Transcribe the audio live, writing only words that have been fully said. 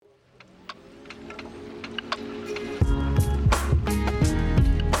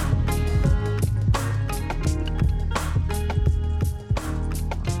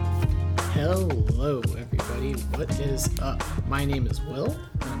What is up? My name is Will,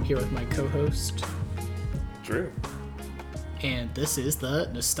 and I'm here with my co-host, Drew. And this is the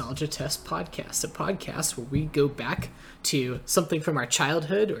Nostalgia Test Podcast, a podcast where we go back to something from our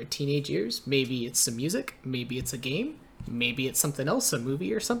childhood or teenage years. Maybe it's some music, maybe it's a game, maybe it's something else, a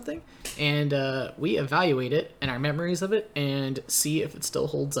movie or something, and we evaluate it and our memories of it and see if it still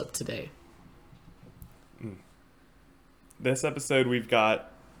holds up today. This episode we've got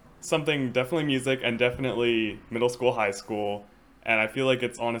something definitely music and definitely middle school, high school, and I feel like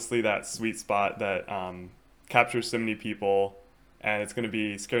it's honestly that sweet spot that captures so many people, and it's going to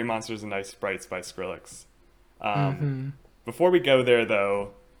be Scary Monsters and Nice Sprites by Skrillex. Before we go there,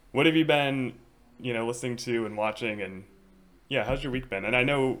 though, what have you been, listening to and watching, and yeah, how's your week been? And I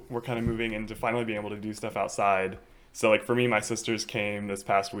know we're kind of moving into finally being able to do stuff outside, so like for me, my sisters came this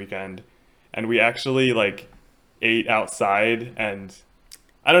past weekend, and we actually ate outside, and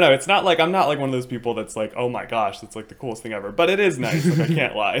I don't know, it's not like I'm not like one of those people that's like, oh my gosh, that's like the coolest thing ever, but it is nice, like I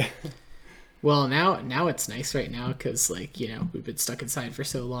can't lie. Well, now it's nice right now because we've been stuck inside for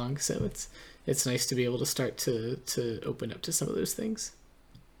so long, so it's nice to be able to start to open up to some of those things.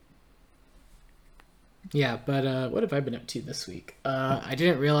 Yeah, but what have I been up to this week? I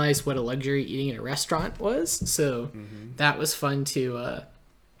didn't realize what a luxury eating in a restaurant was, so that was fun to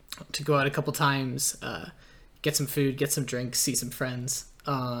go out a couple times, get some food, get some drinks, see some friends.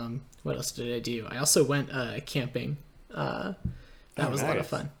 What else did I do? I also went camping. That was nice. A lot of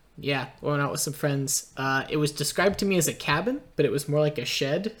fun. Yeah, went out with some friends. It was described to me as a cabin, but it was more like a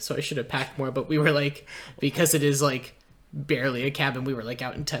shed, so I should have packed more. But we were because it is barely a cabin, we were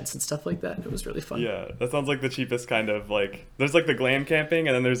out in tents and stuff like that. It was really fun. Yeah, that sounds like the cheapest kind of there's the glam camping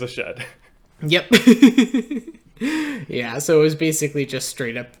and then there's a shed. Yep. Yeah, so it was basically just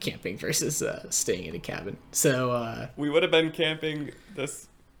straight up camping versus staying in a cabin. So we would have been camping this.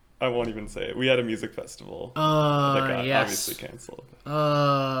 I won't even say it. We had a music festival that got obviously canceled.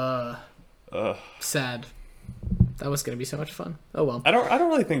 Sad. That was gonna be so much fun. Oh well. I don't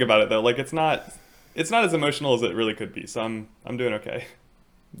really think about it though. It's not as emotional as it really could be. So I'm doing okay.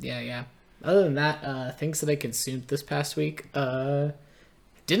 Yeah. Other than that, things that I consumed this past week.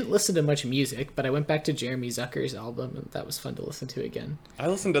 Didn't listen to much music, but I went back to Jeremy Zucker's album, and that was fun to listen to again. I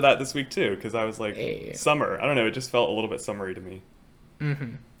listened to that this week too because I was summer. I don't know. It just felt a little bit summery to me.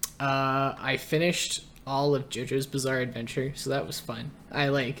 I finished all of JoJo's Bizarre Adventure, so that was fun.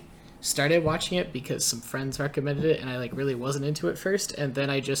 I started watching it because some friends recommended it, and I really wasn't into it first, and then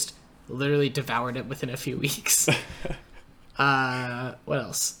I just literally devoured it within a few weeks. What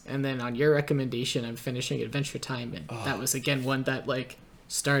else? And then on your recommendation, I'm finishing Adventure Time, and that was again one that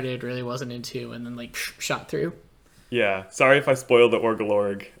started, really wasn't into, and then shot through. Yeah, sorry if I spoiled the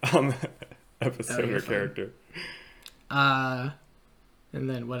Orgalorg episode or character. And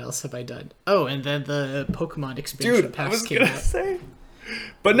then what else have I done? Oh, and then the Pokemon expansion pass came out. I was gonna say.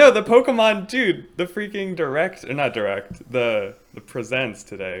 But no, the Pokemon, dude, the freaking the presents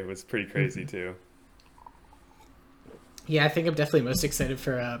today was pretty crazy too. Yeah, I think I'm definitely most excited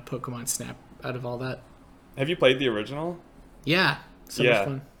for Pokemon Snap out of all that. Have you played the original? Yeah, so much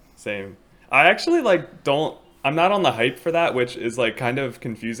fun. Same. I actually I'm not on the hype for that, which is kind of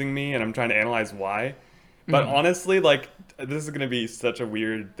confusing me, and I'm trying to analyze why. But honestly, this is going to be such a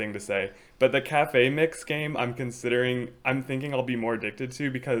weird thing to say, but the Cafe Mix game I'm thinking I'll be more addicted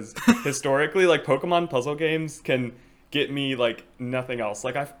to because historically, Pokemon puzzle games can get me nothing else.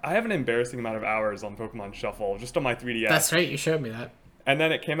 I have an embarrassing amount of hours on Pokemon Shuffle just on my 3DS. That's right, you showed me that. And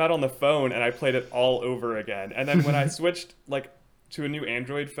then it came out on the phone and I played it all over again. And then when I switched to a new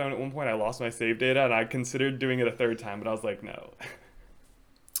Android phone, at one point I lost my save data and I considered doing it a third time, but I was like, no.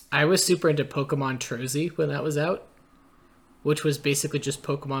 I was super into Pokemon Trozy when that was out, which was basically just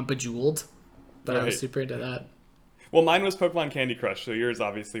Pokemon Bejeweled, but right. I was super into that. Well, mine was Pokemon Candy Crush, so yours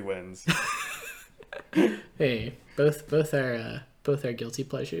obviously wins. Hey, both are guilty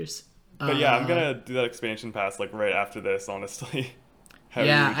pleasures. But yeah, I'm gonna do that expansion pass right after this, honestly.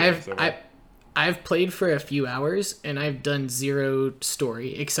 I've played for a few hours and I've done zero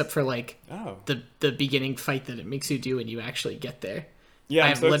story except for the beginning fight that it makes you do when you actually get there. Yeah,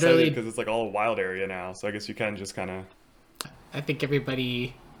 I'm so excited because it's all a wild area now, so I guess you can just kind of... I think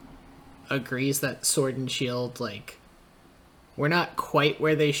everybody agrees that Sword and Shield, we're not quite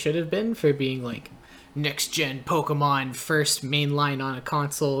where they should have been for being, next-gen Pokemon, first mainline on a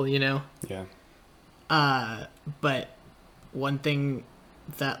console, Yeah. But one thing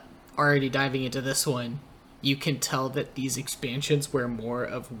that, already diving into this one, you can tell that these expansions were more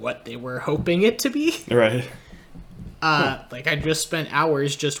of what they were hoping it to be. Right. Like I just spent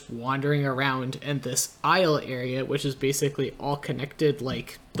hours just wandering around in this isle area, which is basically all connected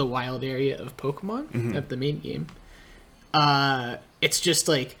like the wild area of Pokemon of the main game. It's just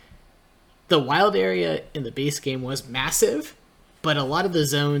like the wild area in the base game was massive, but a lot of the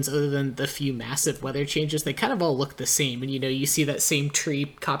zones, other than the few massive weather changes, they kind of all look the same. And you see that same tree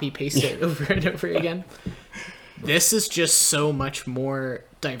copy pasted over and over again. This is just so much more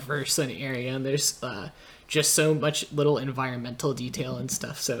diverse an area, and there's just so much little environmental detail and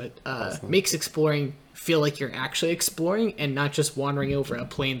stuff. So it makes exploring feel like you're actually exploring and not just wandering over a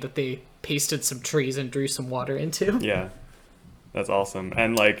plain that they pasted some trees and drew some water into. Yeah, that's awesome.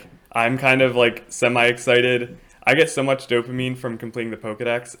 And like, I'm kind of like semi-excited. I get so much dopamine from completing the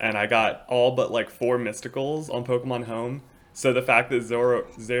Pokedex, and I got all but like 4 Mysticals on Pokemon Home. So the fact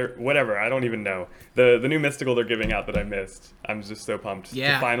that whatever, I don't even know. The new Mystical they're giving out that I missed, I'm just so pumped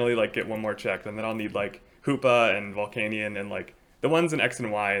to finally like get one more checked. And then I'll need like Hoopa and Volcanion and like the ones in X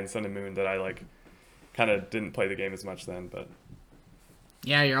and Y and Sun and Moon that I like kind of didn't play the game as much then, but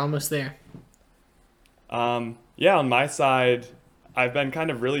yeah, you're almost there. Yeah, on my side, I've been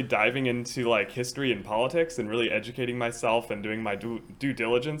kind of really diving into like history and politics and really educating myself and doing my due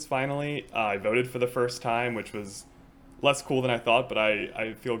diligence finally. I voted for the first time, which was less cool than I thought, but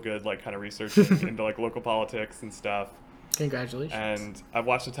I feel good like kind of researching into like local politics and stuff. Congratulations. And I've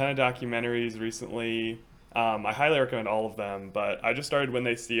watched a ton of documentaries recently. I highly recommend all of them, but I just started When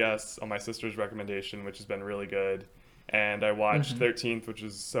They See Us on my sister's recommendation, which has been really good. And I watched 13th, which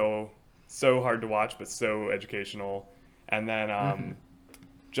is so hard to watch, but so educational. And then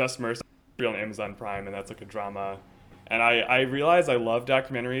Just Mercy on Amazon Prime, and that's like a drama. And I realize I love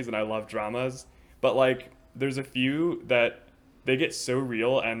documentaries and I love dramas, but like there's a few that they get so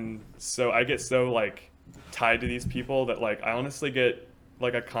real, and so I get so like tied to these people that like I honestly get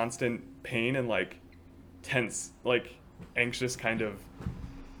like a constant pain and like tense, like anxious kind of,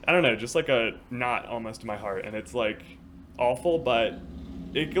 I don't know, just like a knot almost in my heart, and it's like awful, but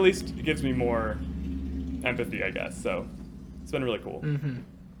it at least gives me more empathy, I guess. So it's been really cool.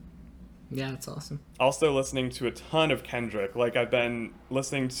 Yeah, that's awesome. Also listening to a ton of Kendrick. Like I've been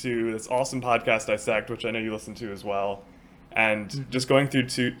listening to this awesome podcast Dissect, which I know you listen to as well, and just going through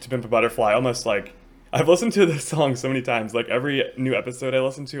to Pimp a Butterfly, almost like I've listened to this song so many times. Like every new episode I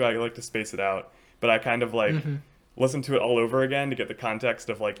listen to, I like to space it out, but I kind of like listen to it all over again to get the context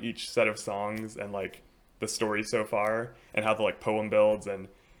of like each set of songs and like the story so far and how the like poem builds. And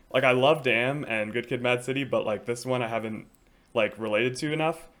like I love Damn and Good Kid, Mad City, but like this one I haven't like related to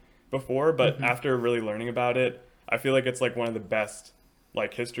enough before, but after really learning about it, I feel like it's like one of the best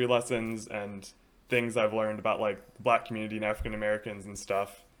like history lessons and things I've learned about like the Black community and African Americans and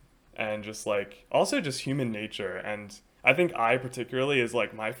stuff, and just like also just human nature. And I think I particularly is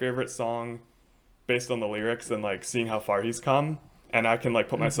like my favorite song based on the lyrics and like seeing how far he's come, and I can like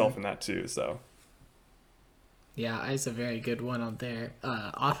put myself in that too. So yeah, it's a very good one on there.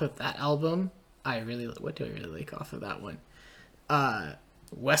 Off of that album, what do I really like off of that one?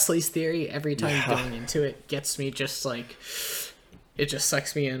 Wesley's Theory, every time going into it, gets me just like, it just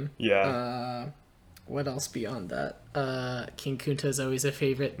sucks me in. Yeah. What else beyond that? King Kunta is always a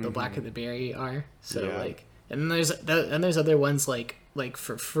favorite. The Blacker the Berry are. So like, and then there's other ones like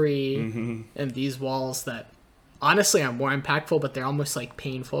For Free and These Walls that honestly are more impactful, but they're almost like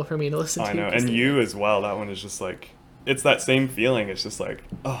painful for me to listen to. I know, and You as well. That one is just like, it's that same feeling. It's just like,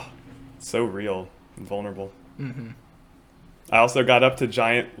 oh, so real and vulnerable. I also got up to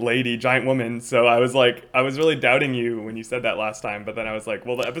Giant Woman, so I was really doubting you when you said that last time, but then I was like,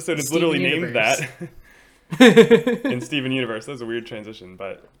 well, the episode is literally named that. In Steven Universe. That was a weird transition,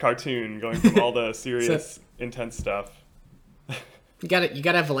 but cartoon, going from all the serious, intense stuff. You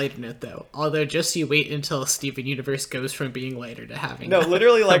gotta have a lighter note though. Although just you wait until Steven Universe goes from being lighter to having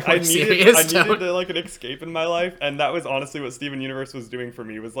literally like I needed tone. to like an escape in my life, and that was honestly what Steven Universe was doing for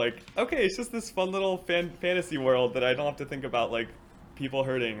me. Was like, okay, it's just this fun little fantasy world that I don't have to think about like people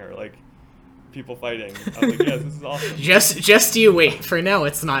hurting or like people fighting. I was like, yes, this is awesome. just you wait. For now,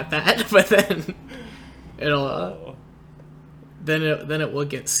 it's not that, but then it'll. Then it will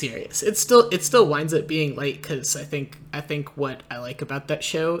get serious. It still winds up being light because I think what I like about that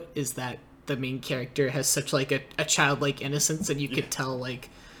show is that the main character has such like a childlike innocence, and you could tell like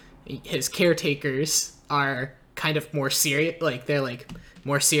his caretakers are kind of more serious, like they're like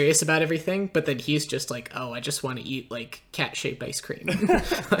more serious about everything, but then he's just like, oh, I just want to eat like cat-shaped ice cream.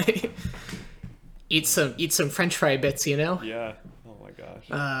 Like, eat some French fry bits, you know? Yeah. Oh my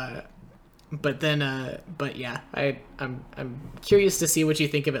gosh. But yeah, I'm curious to see what you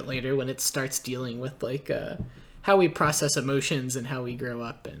think of it later when it starts dealing with like how we process emotions and how we grow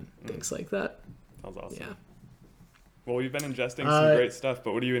up and things like that. That was awesome. Yeah. Well, we've been ingesting some Uh, great stuff,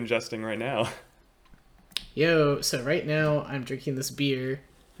 but what are you ingesting right now? so right now I'm drinking this beer.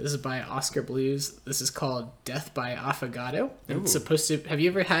 This is by Oscar Blues. This is called Death by Affogato. And Ooh. it's supposed to. Have you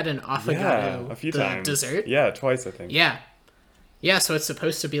ever had an Yeah, affogato? a few the times. dessert? Yeah, twice I think. Yeah. Yeah, so it's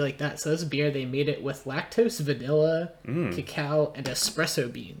supposed to be like that. So this beer, they made it with lactose, vanilla, cacao, and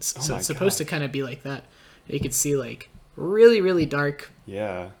espresso beans. So my it's supposed to gosh. kind of be like that. You can see like really, really dark.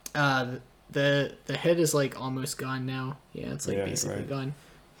 Yeah. The head is like almost gone now. Yeah, it's like Yeah, basically right. gone.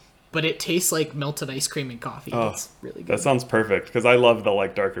 But it tastes like melted ice cream and coffee. Oh, It's really good. that sounds perfect because I love the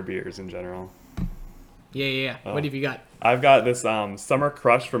like darker beers in general. Yeah. What have you got? I've got this Summer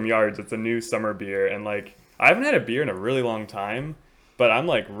Crush from Yards. It's a new summer beer, and like I haven't had a beer in a really long time, but I'm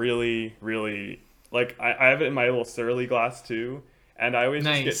like really, really like I have it in my little Surly glass too, and I always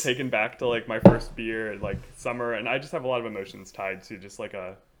just Nice. get taken back to like my first beer, like summer, and I just have a lot of emotions tied to just like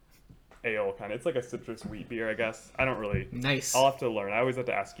a ale kind of. It's like a citrus wheat beer, I guess. I don't really. Nice. I'll have to learn. I always have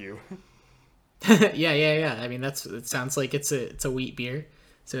to ask you. Yeah. I mean, it sounds like it's a wheat beer,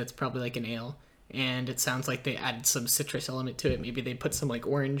 so it's probably like an ale. And it sounds like they added some citrus element to it. Maybe they put some like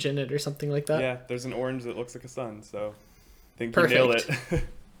orange in it or something like that. Yeah, there's an orange that looks like a sun, so I think you nailed it.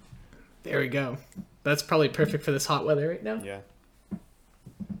 There we go. That's probably perfect for this hot weather right now. Yeah.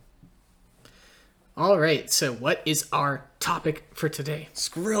 All right. So what is our topic for today?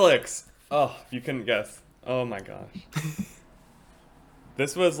 Skrillex. Oh, you couldn't guess. Oh my gosh.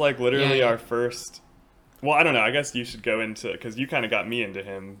 This was like literally Yeah. our first. Well, I don't know. I guess you should go into because you kind of got me into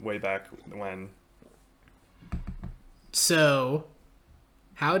him way back when. So,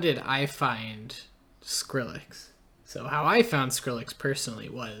 how did I find Skrillex? So, how I found Skrillex personally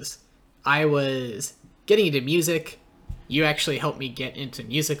was I was getting into music. You actually helped me get into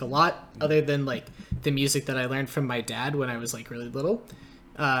music a lot, other than like the music that I learned from my dad when I was like really little.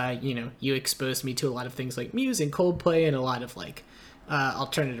 You exposed me to a lot of things like Muse and Coldplay and a lot of like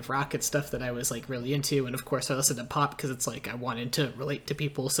alternative rock and stuff that I was like really into. And of course I listened to pop because it's like I wanted to relate to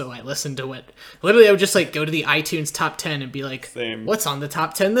people. So I listened to literally I would just like go to the iTunes top 10 and be like, Same. what's on the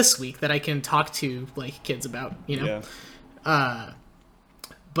top 10 this week that I can talk to like kids about, Yeah.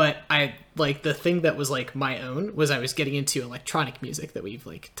 But I like the thing that was like my own was I was getting into electronic music that we've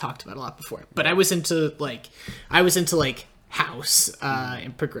like talked about a lot before. But I was into like house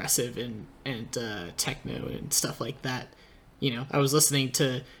and progressive and techno and stuff like that. I was listening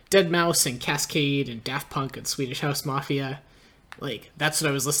to Deadmau5 and Cascade and Daft Punk and Swedish House Mafia. Like that's what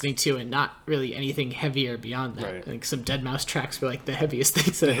I was listening to, and not really anything heavier beyond that. Right. I think some Deadmau5 tracks were like the heaviest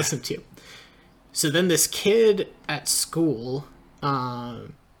things that I listened to. So then this kid at school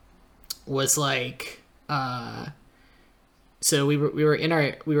was like, so we were in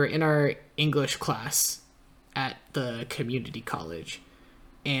our English class at the community college,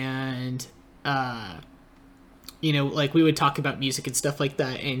 and like we would talk about music and stuff like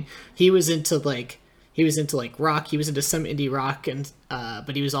that, and he was into rock, he was into some indie rock, and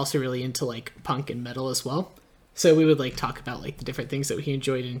but he was also really into like punk and metal as well. So we would like talk about like the different things that he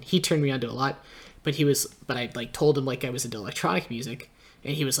enjoyed, and he turned me on to a lot. But I like told him like I was into electronic music,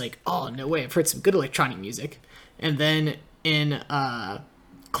 and he was like, "Oh no way, I've heard some good electronic music." And then in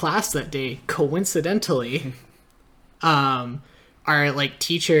class that day, coincidentally, our like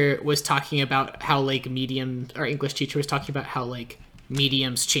teacher was talking about how like our English teacher was talking about how like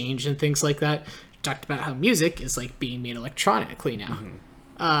mediums change and things like that. Talked about how music is like being made electronically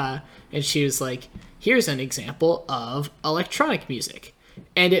now. And she was like, here's an example of electronic music.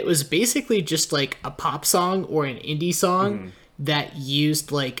 And it was basically just like a pop song or an indie song that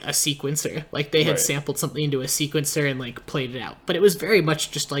used like a sequencer. Like they had Right. sampled something into a sequencer and like played it out. But it was very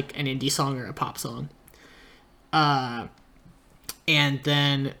much just like an indie song or a pop song. And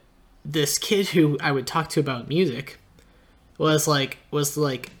then this kid who I would talk to about music was like,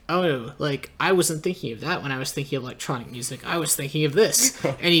 oh, like I wasn't thinking of that when I was thinking of electronic music. I was thinking of this.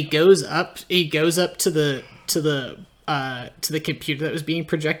 And he goes up to the computer that was being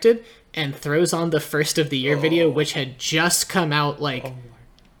projected and throws on the first of the year video, which had just come out like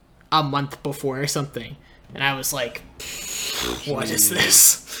a month before or something. And I was like, what is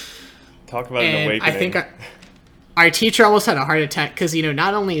this? Talk about an And awakening. I think our teacher almost had a heart attack because,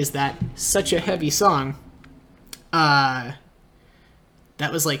 not only is that such a heavy song,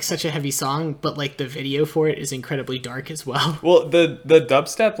 that was like such a heavy song, but like the video for it is incredibly dark as well. Well, the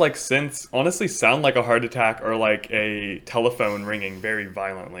dubstep like synths honestly sound like a heart attack or like a telephone ringing very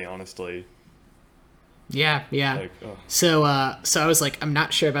violently. Honestly, Yeah. like So I was like, I'm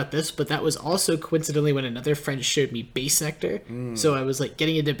not sure about this, but that was also coincidentally when another friend showed me Bass Nectar. So I was like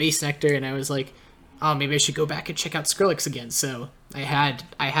getting into Bass Nectar, and I was like, oh, maybe I should go back and check out Skrillex again. So I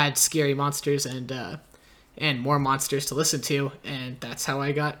had Scary Monsters and and more monsters to listen to, and that's how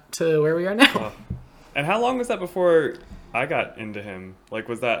I got to where we are now. And how long was that before I got into him? Like,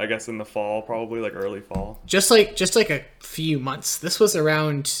 was that, I guess, in the fall, probably, like early fall? Just like a few months. This was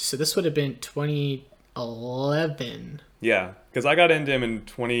around, so this would have been 2011. Yeah, because I got into him in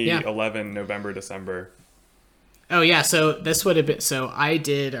 2011, November, December. Oh yeah, so this would have been, so I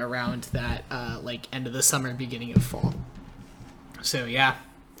did around that like end of the summer, beginning of fall. So yeah,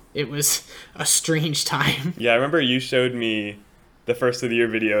 it was a strange time. Yeah, I remember you showed me the first of the year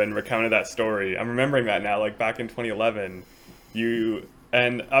video and recounted that story. I'm remembering that now, like back in 2011,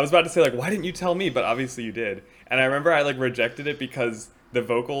 and I was about to say, like, why didn't you tell me? But obviously you did. And I remember I like rejected it because the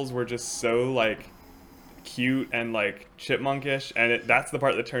vocals were just so like cute and like chipmunkish, and that's the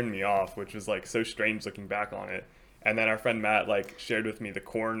part that turned me off, which was like so strange looking back on it. And then our friend Matt like shared with me the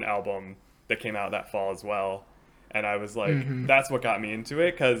Korn album that came out that fall as well, and I was like, that's what got me into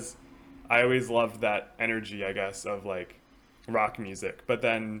it, because I always loved that energy, I guess, of like rock music. But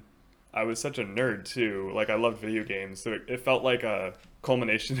then I was such a nerd too. Like, I loved video games, so it felt like a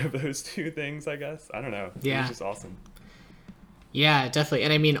culmination of those two things, I guess. I don't know. It was just awesome. Yeah, definitely.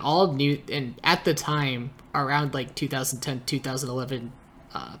 And I mean, all new, and at the time, around like 2010, 2011,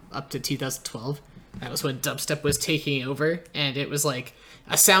 up to 2012, that was when dubstep was taking over, and it was like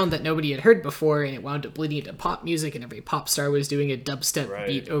a sound that nobody had heard before, and it wound up bleeding into pop music, and every pop star was doing a dubstep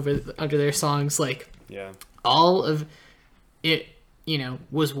beat under their songs. Like, all of it, you know,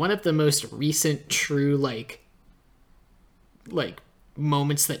 was one of the most recent true like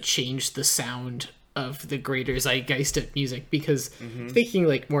moments that changed the sound of the greater zeitgeist of music. Because thinking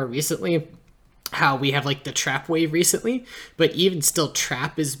like more recently, how we have like the trap wave recently, but even still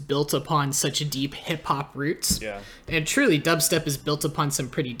trap is built upon such deep hip-hop roots, and truly dubstep is built upon some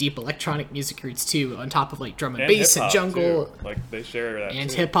pretty deep electronic music roots too, on top of like drum and bass and jungle too. Like they share that and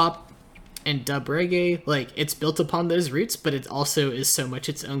too. hip-hop and dub reggae. Like, it's built upon those roots, but it also is so much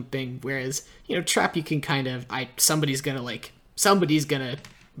its own thing. Whereas, you know, trap, you can kind of somebody's gonna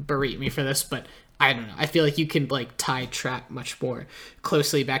berate me for this, but I don't know. I feel like you can like tie trap much more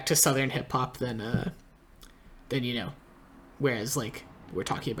closely back to Southern hip hop than you know. Whereas like we're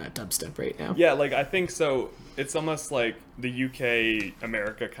talking about dubstep right now. Yeah, like I think so. It's almost like the UK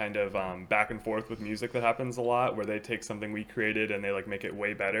America kind of back and forth with music that happens a lot, where they take something we created and they like make it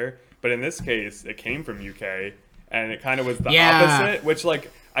way better. But in this case, it came from UK, and it kind of was the opposite. Which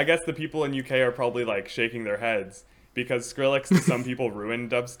like I guess the people in UK are probably like shaking their heads, because Skrillex to some people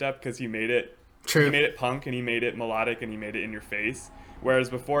ruined dubstep because he made it. True. He made it punk, and he made it melodic, and he made it in your face.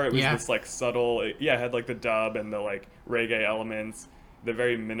 Whereas before it was this like subtle, it had like the dub and the like reggae elements, the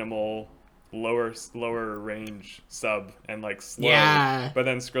very minimal lower range sub and like slow. Yeah. But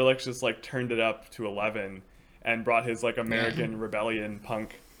then Skrillex just like turned it up to 11 and brought his like American rebellion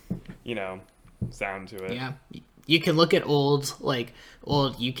punk, you know, sound to it. Yeah. You can look at old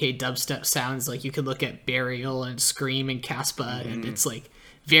UK dubstep sounds, like you can look at Burial and Scream and Caspa, and it's like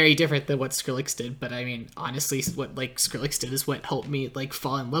very different than what Skrillex did. But I mean, honestly, what like Skrillex did is what helped me like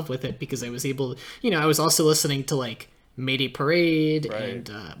fall in love with it, because I was able to, you know, I was also listening to like Mayday Parade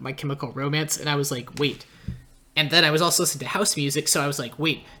and My Chemical Romance, and I was like, wait. And then I was also listening to house music, so I was like,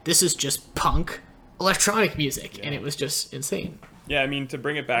 wait, this is just punk electronic music, and it was just insane. Yeah, I mean, to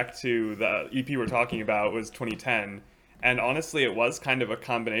bring it back to the EP we're talking about was 2010, and honestly, it was kind of a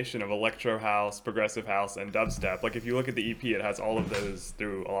combination of electro house, progressive house, and dubstep. Like, if you look at the EP, it has all of those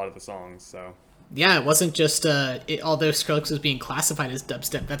through a lot of the songs, so... Yeah, it wasn't just, although Skrillex was being classified as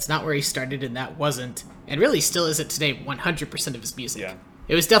dubstep, that's not where he started, and that wasn't, and really still isn't today, 100% of his music. Yeah.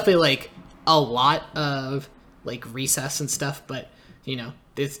 It was definitely, like, a lot of, like, recess and stuff, but, you know,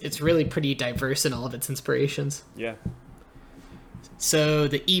 it's really pretty diverse in all of its inspirations. Yeah. So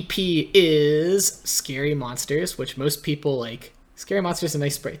the EP is Scary Monsters, which most people like. Scary Monsters and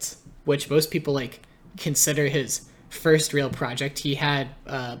Nice Sprites, which most people like consider his first real project. He had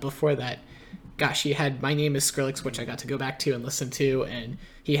before that, he had My Name is Skrillex, which I got to go back to and listen to, and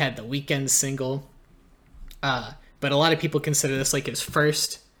he had the Weeknd single. But a lot of people consider this like his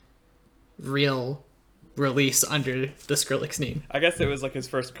first real release under the Skrillex name. I guess it was like his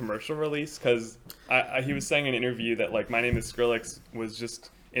first commercial release, because he was saying in an interview that like My Name is Skrillex was just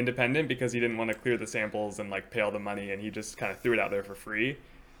independent because he didn't want to clear the samples and like pay all the money, and he just kind of threw it out there for free.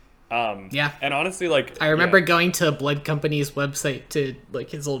 And honestly, like, I remember going to Blood Company's website, to like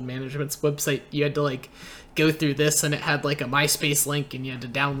his old management's website. You had to like go through this, and it had like a MySpace link, and you had to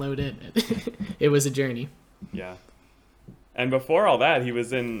download it. It was a journey. Yeah. And before all that, he was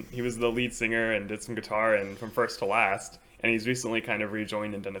the lead singer and did some guitar and From First to Last, and he's recently kind of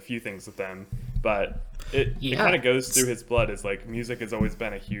rejoined and done a few things with them. But it kind of goes through his blood. It's like music has always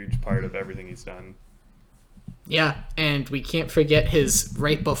been a huge part of everything he's done. Yeah, and we can't forget his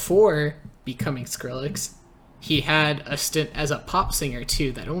right before becoming Skrillex. He had a stint as a pop singer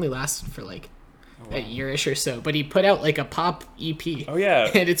too that only lasted for like a year-ish or so, but he put out like a pop EP. Oh yeah.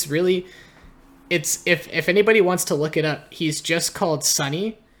 And it's really it's if anybody wants to look it up, he's just called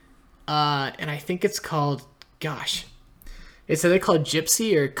Sunny. And I think it's called it's either called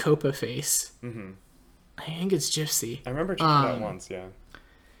Gypsy or Copa Face. Mm-hmm. I think it's Gypsy. I remember checking that once, yeah.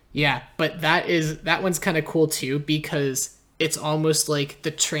 Yeah, but that one's kind of cool too because it's almost like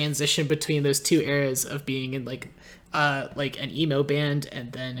the transition between those two eras of being in like an emo band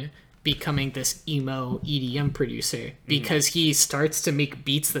and then becoming this emo EDM producer because he starts to make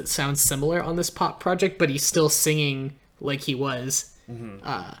beats that sound similar on this pop project, but he's still singing like he was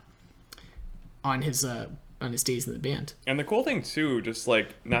on his days in the band. And the cool thing too, just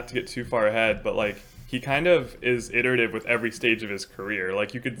like not to get too far ahead, but like he kind of is iterative with every stage of his career.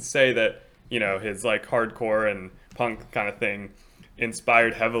 Like you could say that, you know, his like hardcore and punk kind of thing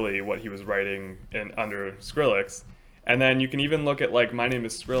inspired heavily what he was writing under Skrillex. And then you can even look at like My Name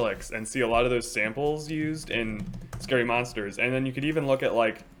is Skrillex and see a lot of those samples used in Scary Monsters. And then you could even look at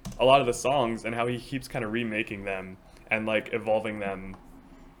like a lot of the songs and how he keeps kind of remaking them and like evolving them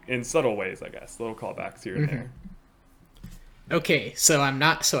in subtle ways, I guess. Little callbacks here and there. Okay, so I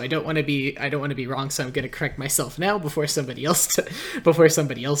don't want to be wrong, so I'm going to correct myself now before somebody else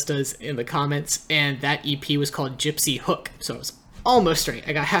does in the comments. And that EP was called Gypsy Hook, so it was almost right.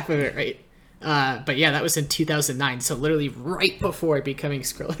 I got half of it right. But yeah, that was in 2009, so literally right before becoming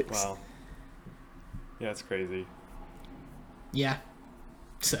Skrillex. Wow. Yeah, it's crazy. Yeah.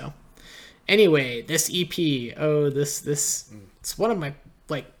 So, anyway, this EP, it's one of my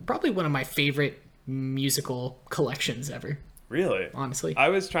probably one of my favorite musical collections ever. Really? Honestly. I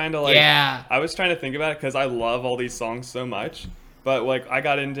was trying to I was trying to think about it because I love all these songs so much. But like I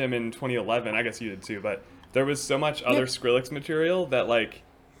got into him in 2011. I guess you did too. But there was so much other Skrillex material that like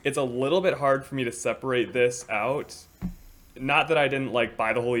it's a little bit hard for me to separate this out. Not that I didn't like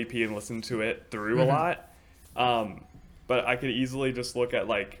buy the whole EP and listen to it through a lot. But I could easily just look at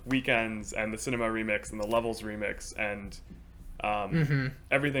like Weekends and the Cinema remix and the Levels remix and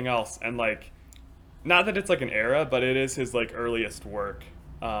everything else and like not that it's like an era, but it is his like earliest work.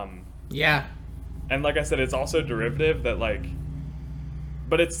 Yeah. And like I said, it's also derivative that like,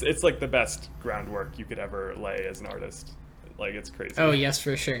 but it's like the best groundwork you could ever lay as an artist. Like it's crazy. Oh yes,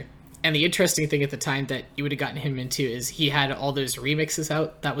 for sure. And the interesting thing at the time that you would have gotten him into is he had all those remixes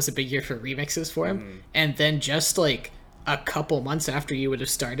out. That was a big year for remixes for him. And then just like a couple months after you would have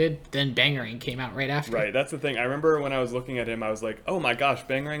started, then Bangarang came out right after. Right, that's the thing. I remember when I was looking at him, I was like, oh my gosh,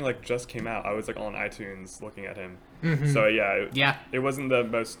 Bangarang like just came out. I was like on iTunes looking at him. So yeah, it wasn't the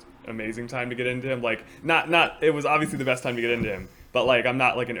most amazing time to get into him. Like not it was obviously the best time to get into him, but like I'm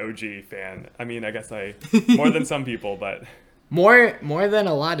not like an OG fan. I mean, I guess I more than some people, but more than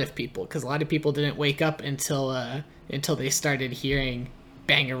a lot of people, because a lot of people didn't wake up until they started hearing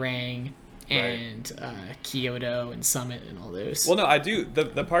Bangarang and Kyoto and Summit and all those. Well, no, I do.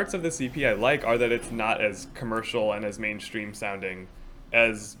 The parts of this EP I like are that it's not as commercial and as mainstream sounding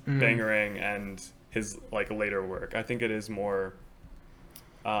as Bangarang and his like later work. I think it is more.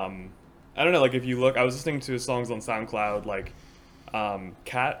 I don't know. Like if you look, I was listening to his songs on SoundCloud, like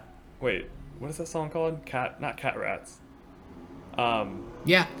Cat. Wait, what is that song called? Not Cat Rats.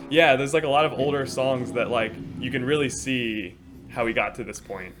 Yeah. There's like a lot of older songs that like you can really see how he got to this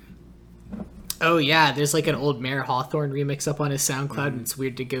point. Oh yeah, there's like an old Mayor Hawthorne remix up on his SoundCloud, and it's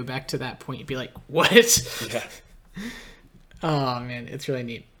weird to go back to that point and be like, what? Yeah. Oh man, it's really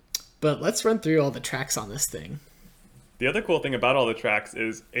neat. But let's run through all the tracks on this thing. The other cool thing about all the tracks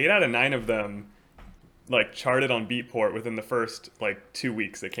is 8 out of 9 of them like charted on Beatport within the first like 2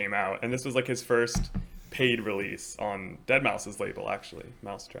 weeks it came out, and this was like his first paid release on Deadmau5's label, actually,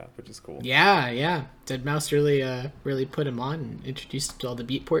 Mousetrap, which is cool. Yeah. Deadmau5 really put him on and introduced him to all the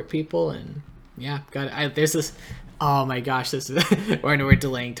Beatport people, and yeah, there's this. Oh my gosh, this is we're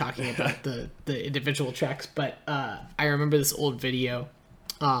delaying talking about the individual tracks, but I remember this old video.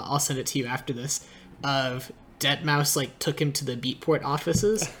 I'll send it to you after this. Of Deadmau5 like took him to the Beatport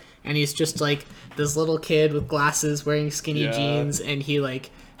offices, and he's just like this little kid with glasses, wearing skinny jeans, and he like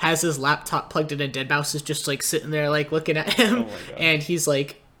has his laptop plugged in, and Deadmau5 is just like sitting there like looking at him, and he's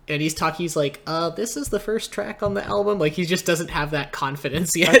like. And he's like, this is the first track on the album. Like, he just doesn't have that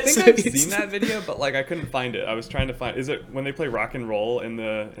confidence yet. I think I've seen that video, but, like, I couldn't find it. I was trying to find... Is it when they play rock and roll in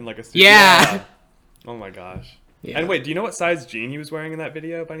like, a studio? Yeah! Oh, my gosh. Yeah. And wait, do you know what size jean he was wearing in that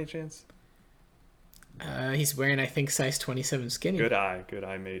video, by any chance? He's wearing, I think, size 27 skinny. Good eye,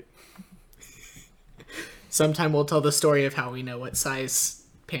 mate. Sometime we'll tell the story of how we know what size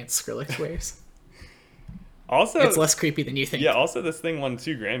pants Skrillex wears. Also, it's less creepy than you think. yeah. Also, this thing won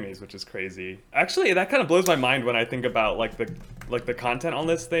 2 Grammys, which is crazy. Actually, that kind of blows my mind when I think about like the content on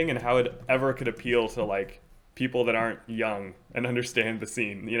this thing and how it ever could appeal to like people that aren't young and understand the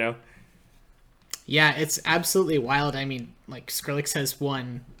scene. You know? Yeah, it's absolutely wild. I mean, like Skrillex has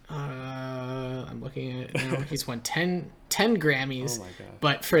won. I'm looking at it now. He's won 10 Grammys. Oh my God.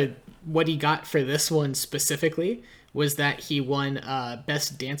 But for what he got for this one specifically was that he won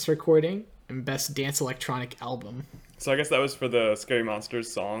Best Dance Recording and Best Dance Electronic Album. So I guess that was for the Scary Monsters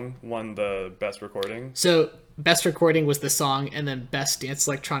song, won the best recording. So Best Recording was the song, and then Best Dance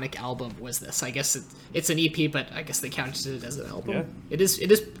Electronic Album was this. I guess it's an EP, but I guess they counted it as an album. Yeah. It is.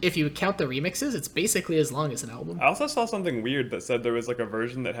 If you count the remixes, it's basically as long as an album. I also saw something weird that said there was like a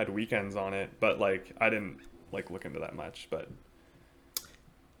version that had weekends on it, but like I didn't like look into that much. But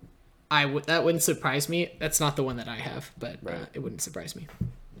That wouldn't surprise me. That's not the one that I have, but Right. It wouldn't surprise me.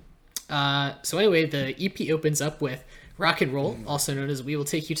 So anyway, the EP opens up with Rock and Roll, also known as We Will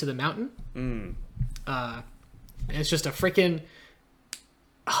Take You to the Mountain. And it's just a freaking...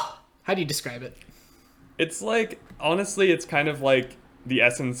 how do you describe it? it's like honestly, it's kind of like the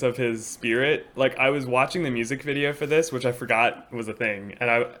essence of his spirit. Like I was watching the music video for this, which I forgot was a thing,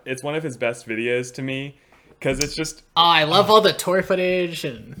 and it's one of his best videos to me because it's just Oh, I love all the tour footage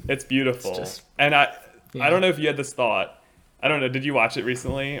and... it's beautiful. It's just- And I Yeah. don't know if you had this thought. I don't know. Did you watch it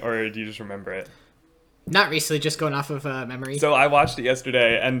recently or do you just remember it? Not recently, just going off of memory. So I watched it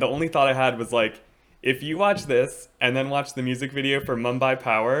yesterday, and the only thought I had was like, if you watch this and then watch the music video for Mumbai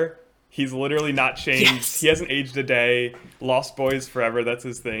Power, he's literally not changed. Yes. He hasn't aged a day. Lost Boys forever, that's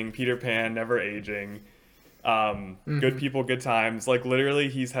his thing. Peter Pan, never aging. Good People, Good Times. Like literally,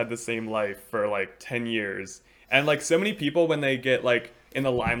 he's had the same life for like 10 years. And like so many people, when they get like in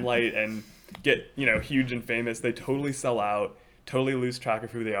the limelight and get, you know, huge and famous, they totally sell out, totally lose track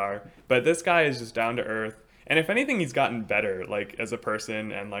of who they are. But this guy is just down to earth. And if anything, he's gotten better, like as a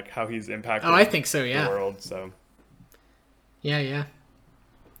person and like how he's impacted Oh, I think so, yeah. the world. So Yeah.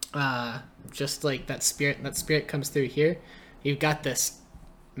 Just like that spirit comes through here. You've got this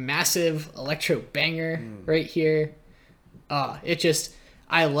massive electro banger right here.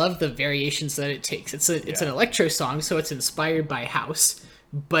 I love the variations that it takes. It's an electro song, so it's inspired by house,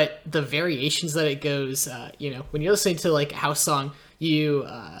 but the variations that it goes, when you're listening to like a house song,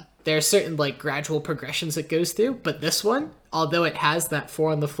 there are certain like gradual progressions it goes through, but this one, although it has that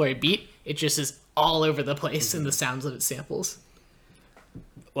 4 on the floor beat, it just is all over the place in the sounds that it samples.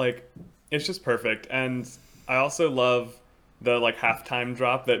 like it's just perfect. And I also love the like halftime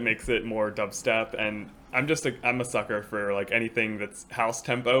drop that makes it more dubstep. And I'm a sucker for like anything that's house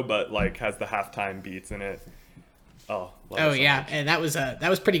tempo but like has the halftime beats in it. Love it so Yeah, much. and that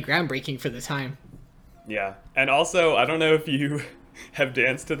was pretty groundbreaking for the time. Yeah. And also, I don't know if you have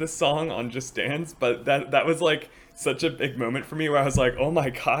danced to this song on Just Dance, but that was like such a big moment for me where I was like, oh my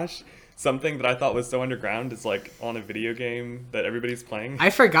gosh, something that I thought was so underground is like on a video game that everybody's playing. I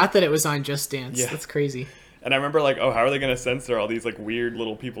forgot that it was on Just Dance. Yeah. That's crazy. And I remember like, oh, how are they going to censor all these like weird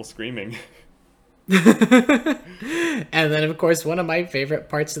little people screaming? And then, of course, one of my favorite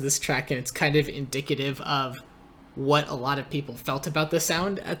parts of this track, and it's kind of indicative of what a lot of people felt about the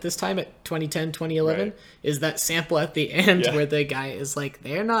sound at this time at 2010, 2011, Right. is that sample at the end Yeah. where the guy is like,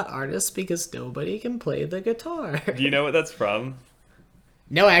 they're not artists because nobody can play the guitar. Do you know what that's from?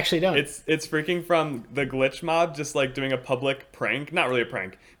 No, I actually don't. It's freaking from the Glitch Mob just like doing a public prank. Not really a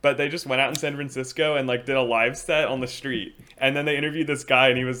prank, but they just went out in San Francisco and like did a live set on the street. And then they interviewed this guy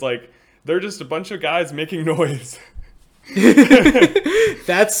and he was like, they're just a bunch of guys making noise.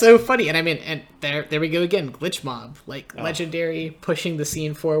 That's so funny. And I mean, and there we go again, Glitch Mob, like legendary, pushing the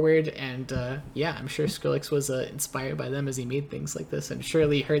scene forward. And I'm sure Skrillex was inspired by them as he made things like this, and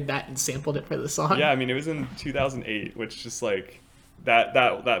surely heard that and sampled it for the song. Yeah, I mean, it was in 2008, which just like that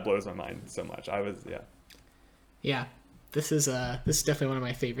blows my mind so much. Yeah. This is definitely one of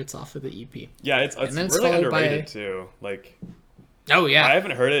my favorites off of the EP. Yeah, it's then it's really followed by- underrated too. Like Oh yeah. I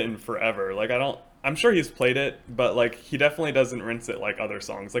haven't heard it in forever. Like I'm sure he's played it, but like he definitely doesn't rinse it like other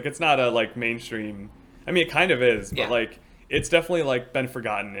songs. Like it's not a like mainstream. I mean, it kind of is, but Yeah. like it's definitely like been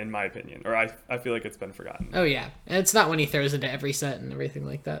forgotten in my opinion, or I feel like it's been forgotten. Oh yeah. And it's not when he throws into every set and everything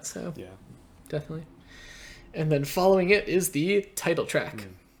like that, so Yeah. definitely. And then following it is the title track.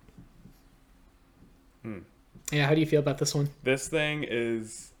 Yeah, how do you feel about this one? This thing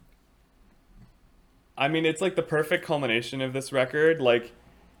is, I mean, it's like the perfect culmination of this record. Like,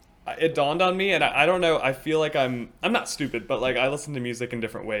 it dawned on me, and I don't know, I feel like I'm not stupid, but like I listen to music in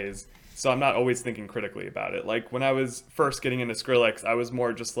different ways, so I'm not always thinking critically about it. Like when I was first getting into Skrillex, I was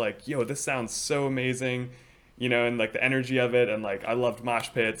more just like, yo, this sounds so amazing, you know, and like the energy of it, and like I loved mosh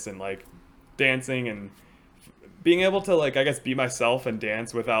pits and like dancing and being able to like I guess be myself and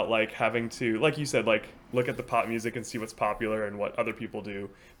dance without like having to, like you said, like look at the pop music and see what's popular and what other people do.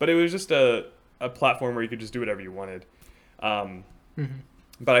 But it was just a platform where you could just do whatever you wanted. Um,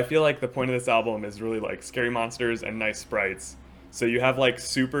 but I feel like the point of this album is really like scary monsters and nice sprites. So you have like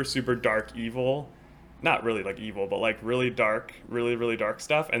super super dark evil, not really like evil, but like really dark, really really dark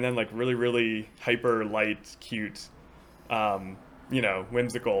stuff, and then like really really hyper light, cute,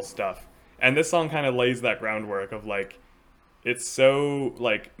 whimsical stuff. And this song kind of lays that groundwork of like it's so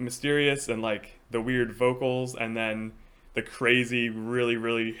like mysterious and like the weird vocals and then the crazy really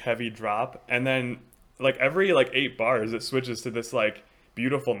really heavy drop, and then like every like 8 bars it switches to this like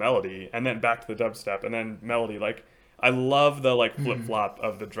beautiful melody and then back to the dubstep and then melody. Like I love the like flip flop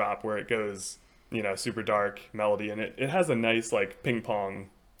of the drop where it goes, super dark melody, and it has a nice like ping pong,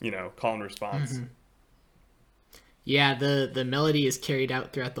 call and response. Yeah, the melody is carried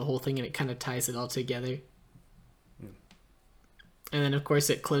out throughout the whole thing, and it kind of ties it all together. And then of course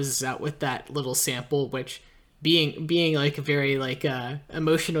it closes out with that little sample, which being like a very like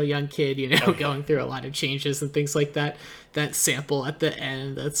emotional young kid, going through a lot of changes and things like that. That sample at the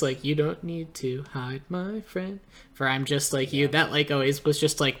end, that's like, you don't need to hide, my friend, for I'm just like you. That like always was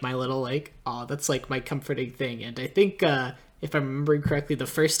just like my little like, oh, that's like my comforting thing. And I think if I'm remembering correctly, the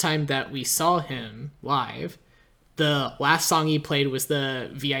first time that we saw him live, the last song he played was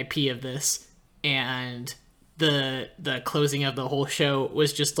the VIP of this, and the closing of the whole show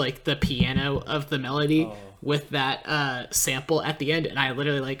was just like the piano of the melody with that sample at the end, and I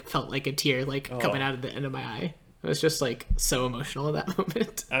literally like felt like a tear like coming out of the end of my eye. I was just like so emotional at that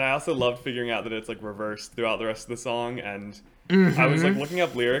moment. And I also loved figuring out that it's like reversed throughout the rest of the song, and I was like looking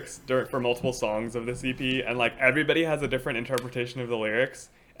up lyrics for multiple songs of this EP, and like everybody has a different interpretation of the lyrics,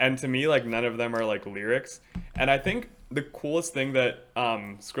 and to me like none of them are like lyrics. And I think the coolest thing that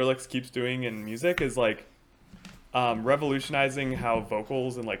Skrillex keeps doing in music is like revolutionizing how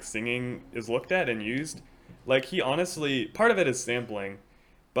vocals and like singing is looked at and used. Like he honestly, part of it is sampling,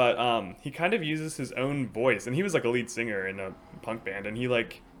 but he kind of uses his own voice, and he was like a lead singer in a punk band, and he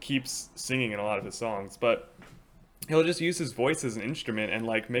like keeps singing in a lot of his songs, but he'll just use his voice as an instrument and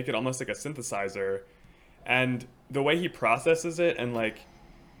like make it almost like a synthesizer, and the way he processes it and like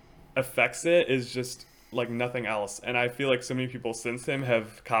affects it is just like nothing else. And I feel like so many people since him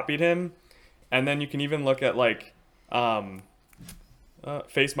have copied him. And then you can even look at like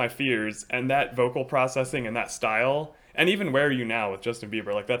Face My Fears, and that vocal processing and that style, and even Where Are You Now with Justin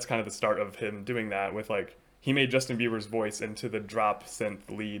Bieber, like that's kind of the start of him doing that with like, he made Justin Bieber's voice into the drop synth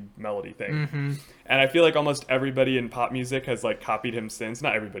lead melody thing. And I feel like almost everybody in pop music has like copied him since.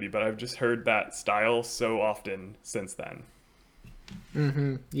 Not everybody, but I've just heard that style so often since then.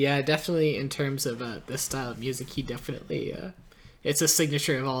 Yeah, definitely in terms of the style of music, he definitely it's a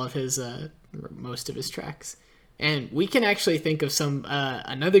signature of all of his most of his tracks. And we can actually think of some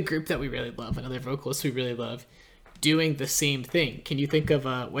another group that we really love, another vocalist we really love, doing the same thing. Can you think of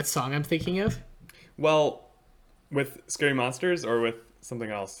what song I'm thinking of? Well, with Scary Monsters or with something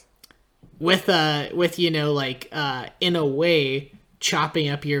else? With like in a way chopping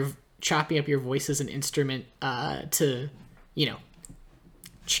up your voice as an instrument to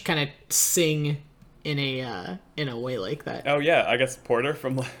kind of sing in a way like that. Oh yeah, I guess Porter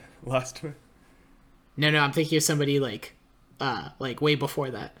from last week. No, I'm thinking of somebody like way before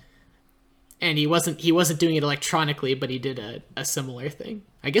that. And he wasn't doing it electronically, but he did a similar thing.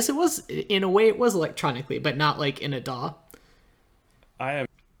 I guess it was, in a way it was electronically, but not like in a DAW. And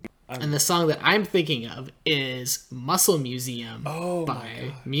the song that I'm thinking of is Muscle Museum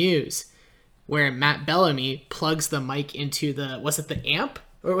by Muse, where Matt Bellamy plugs the mic into was it the amp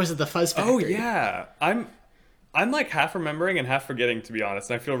or was it the fuzz factory? Oh yeah. I'm like half remembering and half forgetting, to be honest.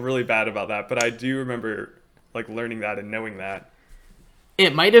 And I feel really bad about that, but I do remember like learning that and knowing that.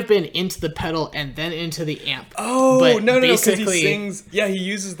 It might have been into the pedal and then into the amp. Oh, but no, because he sings. Yeah, he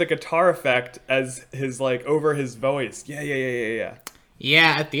uses the guitar effect as his like over his voice. Yeah.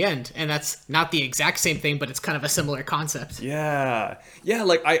 Yeah, at the end, and that's not the exact same thing, but it's kind of a similar concept. Yeah.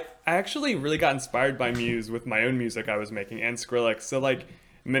 Like I actually really got inspired by Muse with my own music I was making and Skrillex. So like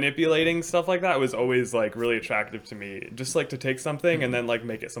manipulating stuff like that was always like really attractive to me. Just like to take something and then like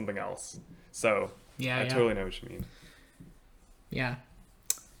make it something else. So I totally know what you mean. Yeah.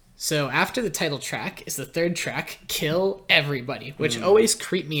 So after the title track is the third track, Kill Everybody, which always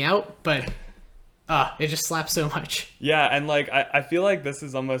creeped me out, but it just slaps so much. Yeah, and like I feel like this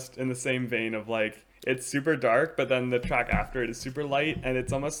is almost in the same vein of like it's super dark, but then the track after it is super light, and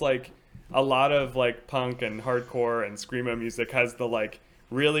it's almost like a lot of like punk and hardcore and screamo music has the like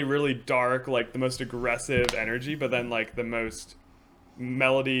really really dark, like the most aggressive energy, but then like the most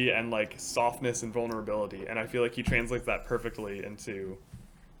melody and like softness and vulnerability, and I feel like he translates that perfectly into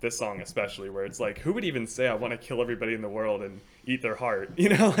this song, especially, where it's like, who would even say I want to kill everybody in the world and eat their heart, you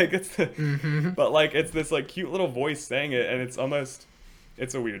know? Like it's but like it's this like cute little voice saying it, and it's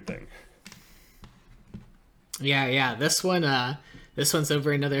a weird thing. Yeah, this one's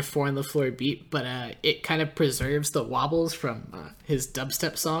over another 4 on the floor beat, but it kind of preserves the wobbles from his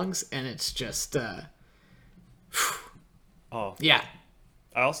dubstep songs, and it's just Oh yeah.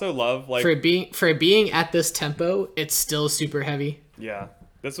 I also love like For being at this tempo, it's still super heavy. yeah,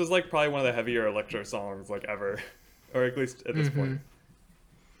 this was like probably one of the heavier electro songs like ever, or at least at this point.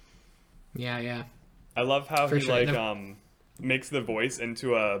 Yeah. I love how For he sure. like makes the voice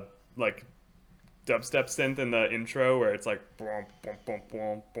into a like dubstep synth in the intro, where it's like boom, boom, boom,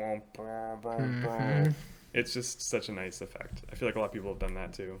 boom, boom, boom, boom, boom. It's just such a nice effect. I feel like a lot of people have done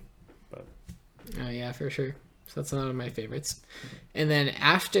that too. But Oh yeah, for sure. So that's one of my favorites. And then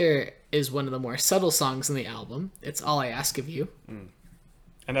after is one of the more subtle songs in the album. It's All I Ask of You.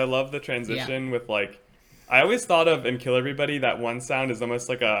 and I love the transition with like, I always thought of in Kill Everybody that one sound is almost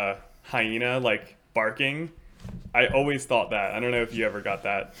like a hyena like barking. I always thought that. I don't know if you ever got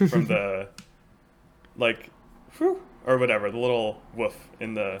that from the like whew, or whatever, the little woof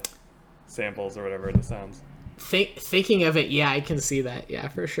in the samples or whatever the sounds. Thinking of it, yeah, I can see that. Yeah,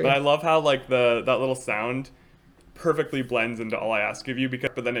 for sure. But I love how like that little sound perfectly blends into All I Ask of You,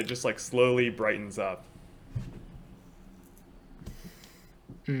 but then it just like slowly brightens up.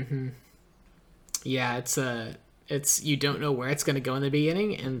 Yeah, it's you don't know where it's gonna go in the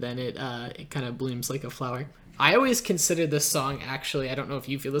beginning, and then it kind of blooms like a flower. I always consider this song, actually, I don't know if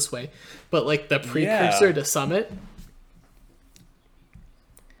you feel this way, but like the precursor to Summit.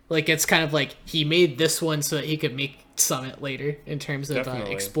 Like it's kind of like he made this one so that he could make Summit later in terms of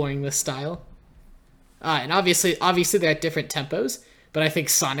exploring this style. And obviously they're at different tempos, but I think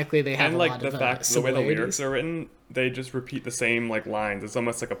sonically they have and a like lot the of fact the way the lyrics are written, they just repeat the same like lines. It's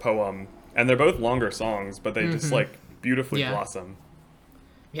almost like a poem, and they're both longer songs, but they just like beautifully blossom.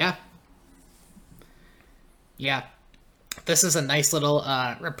 Yeah. This is a nice little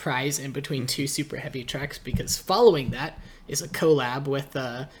reprise in between two super heavy tracks, because following that is a collab with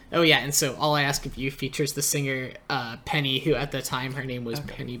and so All I Ask of You features the singer Penny, who at the time her name was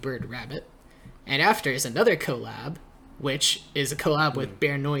Penny Bird Rabbit. And after is another collab, which is a collab with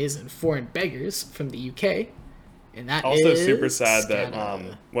Bear Noise and Foreign Beggars from the UK. And that also is super sad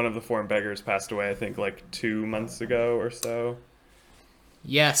that one of the Foreign Beggars passed away, I think like 2 months ago or so.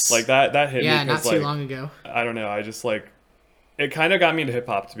 Yes. Like that hit me. Yeah, not too like, long ago. I don't know, I just like, it kind of got me into hip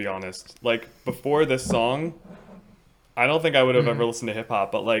hop, to be honest. Like before this song, I don't think I would have ever listened to hip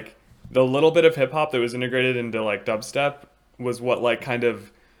hop, but like the little bit of hip hop that was integrated into like dubstep was what like kind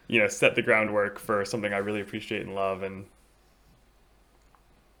of, set the groundwork for something I really appreciate and love. And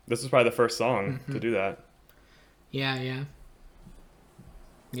this was probably the first song to do that. Yeah,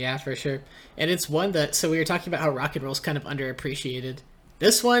 for sure. And it's one that, so we were talking about how rock and roll's kind of underappreciated.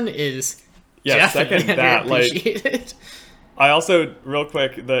 This one is definitely underappreciated. Like, I also, real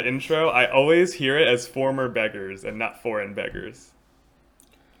quick, the intro, I always hear it as Former Beggars and not Foreign Beggars.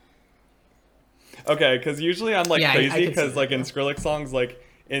 Okay, because usually I'm like crazy, because like in Skrillex songs, like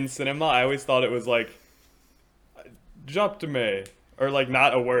in cinema, I always thought it was like "Jump to me" or like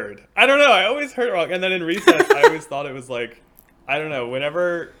not a word. I don't know. I always heard it wrong. And then in Recess, I always thought it was like, I don't know.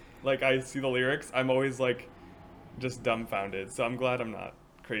 Whenever like I see the lyrics, I'm always like just dumbfounded. So I'm glad I'm not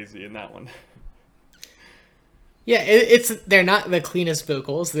crazy in that one. Yeah, they're not the cleanest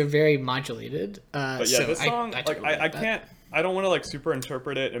vocals. They're very modulated. But yeah, this song, I can't. I don't want to like super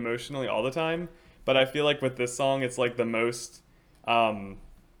interpret it emotionally all the time. But I feel like with this song, it's like the most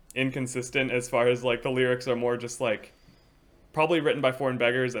inconsistent, as far as like the lyrics are more just like probably written by Foreign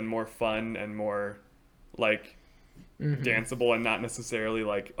Beggars and more fun and more like danceable, and not necessarily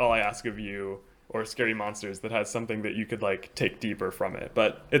like All I Ask of You or Scary Monsters that has something that you could like take deeper from it.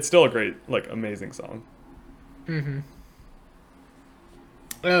 But it's still a great, like, amazing song.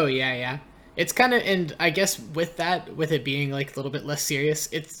 Oh yeah. It's kind of, and I guess with it being like a little bit less serious,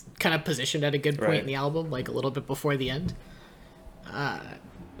 it's kind of positioned at a good point in the album, like a little bit before the end.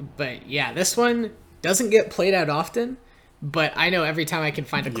 But yeah, this one doesn't get played out often, but I know every time I can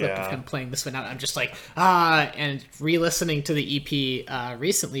find a clip of him playing this one out, I'm just like, and re-listening to the EP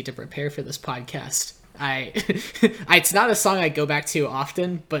recently to prepare for this podcast, it's not a song I go back to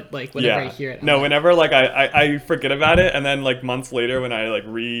often, but like whenever I hear it, whenever like I forget about it, and then like months later when I like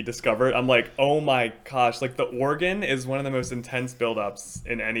rediscover it, I'm like, oh my gosh, like the organ is one of the most intense build-ups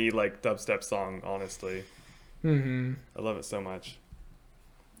in any like dubstep song, honestly. I love it so much.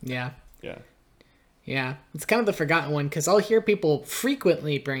 Yeah. Yeah, it's kind of the forgotten one because I'll hear people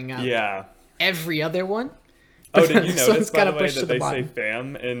frequently bring up Yeah. every other one. Oh, But did then you this notice, one's by kind the of way, pushed to that the they say bottom.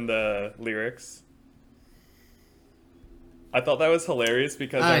 fam in the lyrics? I thought that was hilarious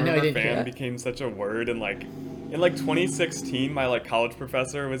because I No, I remember didn't hear fam that. became such a word, and like in like 2016 my like college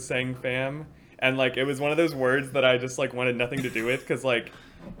professor was saying fam, and like it was one of those words that I just like wanted nothing to do with because like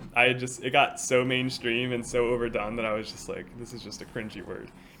it got so mainstream and so overdone that I was just like, this is just a cringy word.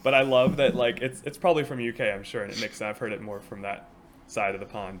 But I love that like it's probably from UK, I'm sure, and it makes sense. I've heard it more from that side of the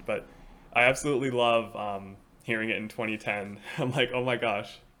pond, but I absolutely love hearing it in 2010. I'm like, oh my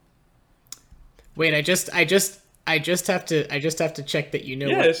gosh. Wait, I just have to check that you know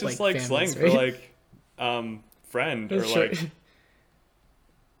Yeah, it's what just like like fam slang is, for right? like friend or Sure. like,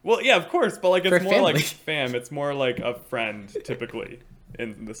 well, yeah, of course, but like For it's more like family. fam. It's more like a friend typically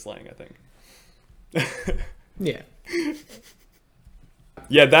in the slang, I think. Yeah.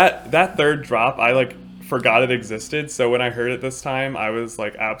 Yeah, that third drop, I like forgot it existed. So when I heard it this time, I was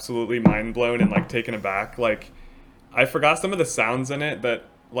like absolutely mind blown and like taken aback. Like I forgot some of the sounds in it that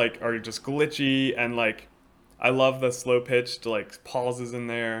like are just glitchy, and like I love the slow pitched like pauses in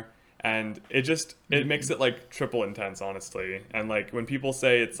there, and it makes it like triple intense, honestly. And like when people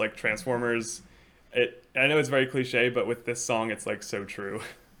say it's like Transformers, it I know it's very cliche, but with this song it's like so true.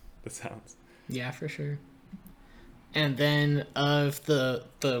 The sounds. Yeah, for sure. And then of the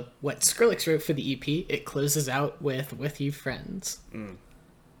what Skrillex wrote for the EP, it closes out with you friends. Mm.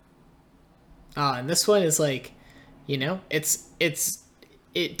 And this one is like,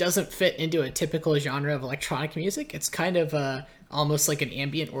 it doesn't fit into a typical genre of electronic music. It's kind of almost like an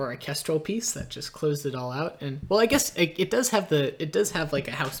ambient or orchestral piece that just closed it all out. And well, I guess it does have like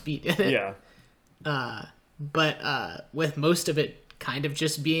a house beat in it, Yeah. but with most of it kind of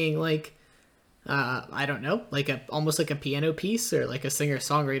just being like I don't know, like a almost like a piano piece or like a singer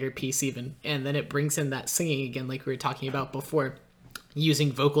songwriter piece even, and then it brings in that singing again, like we were talking about before,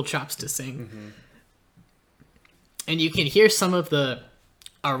 using vocal chops to sing, and you can hear some of the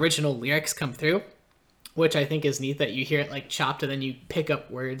original lyrics come through, which I think is neat that you hear it like chopped and then you pick up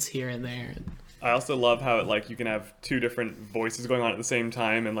words here and there. I also love how it like you can have two different voices going on at the same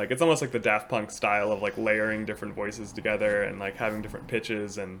time, and like it's almost like the Daft Punk style of like layering different voices together and like having different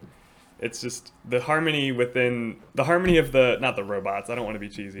pitches, and it's just the harmony within the harmony of the not the robots. I don't want to be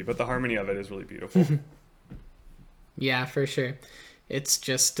cheesy, but the harmony of it is really beautiful. Yeah, for sure. It's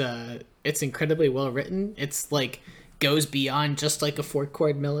just it's incredibly well written. It's like goes beyond just like a four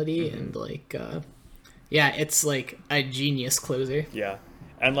chord melody and like yeah, it's like a genius closer. Yeah.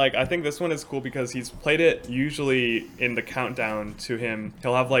 And like I think this one is cool because he's played it usually in the countdown to him.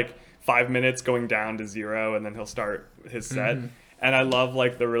 He'll have like 5 minutes going down to zero and then he'll start his set. And I love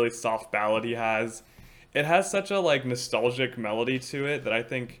like the really soft ballad he has. It has such a like nostalgic melody to it that I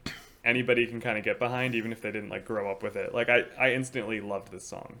think anybody can kind of get behind even if they didn't like grow up with it. Like I instantly loved this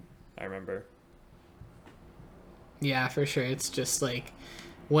song. I remember. Yeah, for sure. It's just like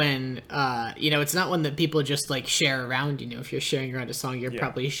when it's not one that people just like share around. If you're sharing around a song, you're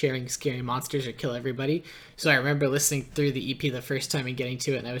probably sharing Scary Monsters or Kill Everybody. So I remember listening through the EP the first time and getting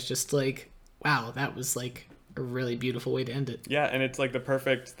to it, and I was just like, wow, that was like a really beautiful way to end it. Yeah, and it's like the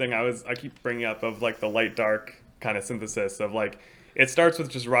perfect thing I keep bringing up of like the light dark kind of synthesis of like it starts with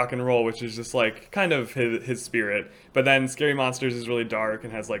just rock and roll, which is just like kind of his spirit, but then Scary Monsters is really dark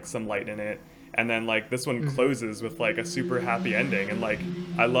and has like some light in it. And then like this one closes with like a super happy ending, and like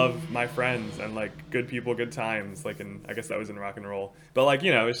I love my friends and like good people, good times. Like, and I guess that was in rock and roll, but like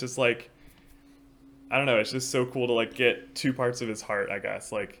it's just like I don't know. It's just so cool to like get two parts of his heart. I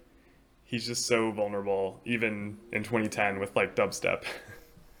guess like he's just so vulnerable, even in 2010 with like dubstep.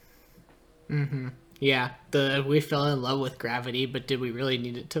 Yeah, we fell in love with gravity, but did we really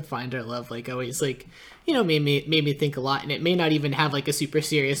need it to find our love? Like always, like made me think a lot, and it may not even have like a super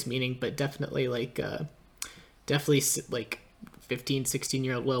serious meaning, but definitely like like 15,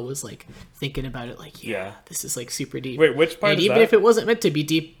 16-year-old Will was like thinking about it, like Yeah. this is like super deep. Wait, which part And is even that? if it wasn't meant to be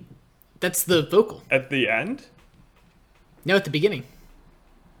deep, that's the vocal. At the end? No, at the beginning.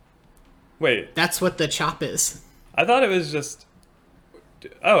 Wait, That's what the chop is. I thought it was just.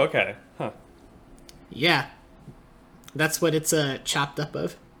 Oh, okay. Huh. Yeah, that's what it's chopped up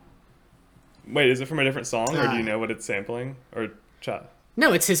of. Wait, is it from a different song, or do you Uh, know what it's sampling? Or chop?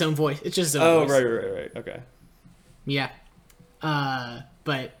 No, it's his own voice. It's just his own Oh, voice. right. Okay. Yeah.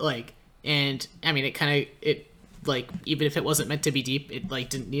 But like, and I mean, it like, even if it wasn't meant to be deep, it like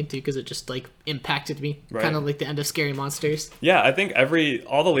didn't need to, because it just like impacted me. Right. Kind of like the end of Scary Monsters. Yeah, I think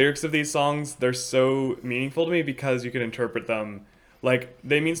all the lyrics of these songs, they're so meaningful to me because you can interpret them. Like,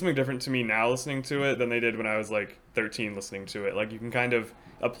 they mean something different to me now listening to it than they did when I was like 13 listening to it. Like, you can kind of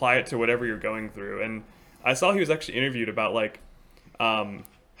apply it to whatever you're going through. And I saw he was actually interviewed about like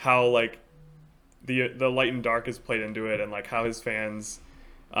how like the light and dark is played into it, and like how his fans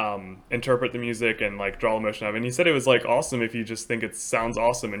interpret the music and like draw emotion out of it. And he said it was like awesome if you just think it sounds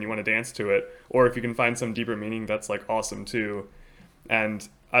awesome and you want to dance to it, or if you can find some deeper meaning, that's like awesome too. And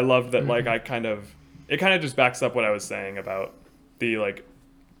I love that like it kind of just backs up what I was saying about the like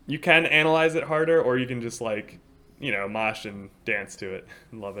you can analyze it harder, or you can just like, you know, mosh and dance to it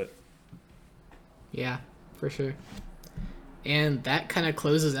and love it. Yeah, for sure. And that kind of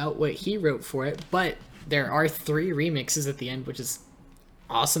closes out what he wrote for it, but there are 3 remixes at the end, which is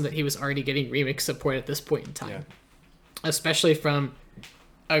awesome that he was already getting remix support at this point in time. Yeah. Especially from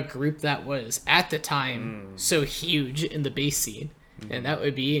a group that was, at the time, so huge in the bass scene, and that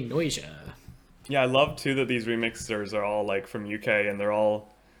would be Noisia. Yeah, I love too that these remixers are all like from UK, and they're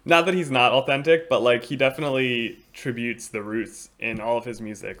all, not that he's not authentic, but like he definitely tributes the roots in all of his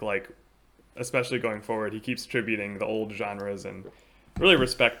music, like especially going forward, he keeps tributing the old genres and really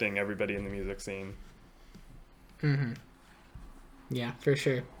respecting everybody in the music scene. Yeah, for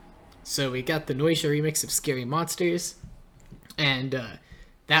sure. So we got the Noisia remix of Scary Monsters, and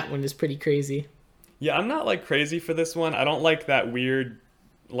that one is pretty crazy. Yeah, I'm not like crazy for this one. I don't like that weird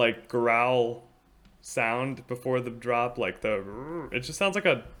like growl sound before the drop, like it just sounds like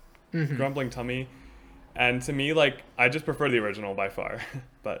a grumbling tummy. And to me, like, I just prefer the original by far.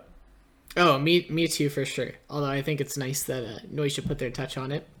 But oh, me too, for sure. Although I think it's nice that Noisia put their touch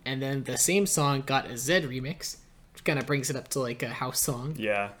on it. And then the same song got a Zed remix, which kind of brings it up to like a house song.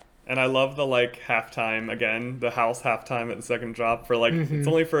 yeah, and I love the like halftime again, the house halftime at the second drop for like it's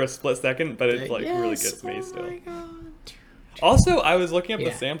only for a split second, but it like really gets me still. My God. Also, I was looking up the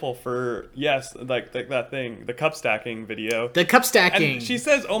Yeah. sample for like that thing, the cup stacking video. The cup stacking. And she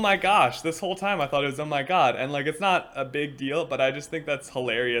says, "Oh my gosh!" This whole time I thought it was "Oh my god," and like it's not a big deal, but I just think that's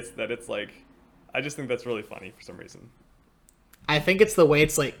hilarious that it's like, I just think that's really funny for some reason. I think it's the way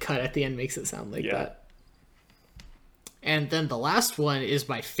it's like cut at the end makes it sound like Yeah. that. And then the last one is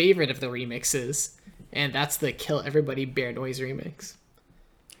my favorite of the remixes, and that's the Kill Everybody Bear Noise remix.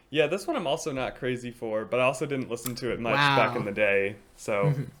 Yeah, this one I'm also not crazy for, but I also didn't listen to it much Wow. back in the day,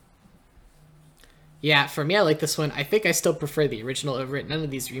 so. Yeah, for me, I like this one. I think I still prefer the original over it. None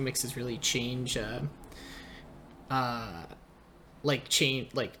of these remixes really change, like,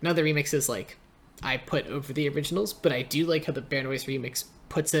 none of the remixes, like, I put over the originals, but I do like how the Bear Noise remix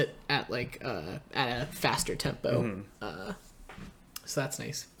puts it at, like, at a faster tempo. So that's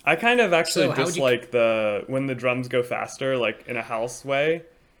nice. I kind of actually So how would you- dislike when the drums go faster, like in a house way.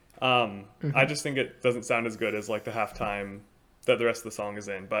 I just think it doesn't sound as good as like the halftime that the rest of the song is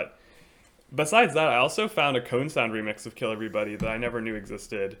in. But besides that, I also found a Cone Sound remix of Kill Everybody that I never knew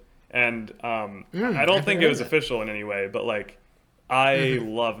existed. And I don't think it was official in any way, but like I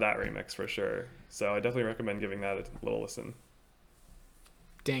love that remix for sure. So I definitely recommend giving that a little listen.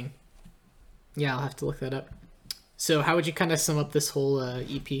 Dang. Yeah, I'll have to look that up. So how would you kind of sum up this whole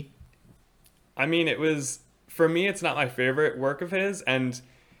EP? I mean, for me, it's not my favorite work of his, and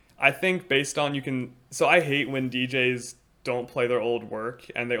I think based on so I hate when DJs don't play their old work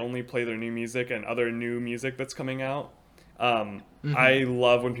and they only play their new music and other new music that's coming out. I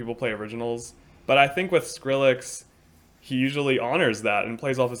love when people play originals, but I think with Skrillex, he usually honors that and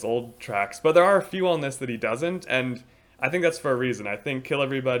plays off his old tracks, but there are a few on this that he doesn't, and I think that's for a reason. I think Kill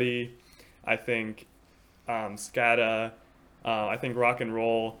Everybody, I think Scada, I think Rock and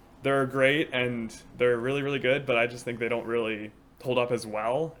Roll, they're great and they're really, really good, but I just think they don't really hold up as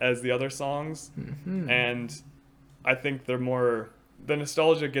well as the other songs. And I think the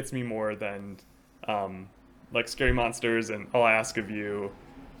nostalgia gets me more than like Scary Monsters and All I Ask of You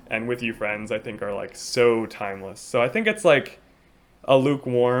and With You Friends, I think are like so timeless. So I think it's like a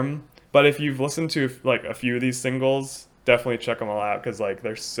lukewarm, but if you've listened to like a few of these singles, definitely check them all out because like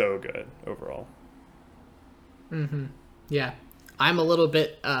they're so good overall. Yeah. I'm a little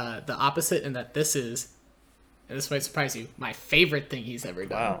bit the opposite in that this is, and this might surprise you, my favorite thing he's ever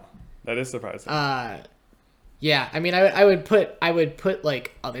done. Wow, that is surprising. Yeah, I mean, I would put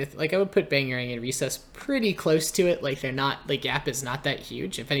like other like I would put Bangarang and Recess pretty close to it. Like they're not, the gap is not that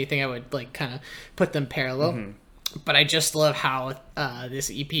huge. If anything, I would like kind of put them parallel. But I just love how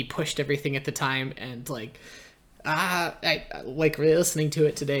this EP pushed everything at the time, and like I like really listening to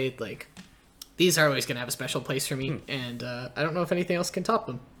it today. Like these are always gonna have a special place for me, and I don't know if anything else can top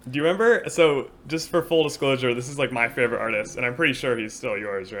them. Do you remember? So just for full disclosure, this is like my favorite artist, and I'm pretty sure he's still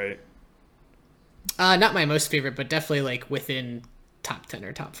yours, right? Not my most favorite, but definitely like within top 10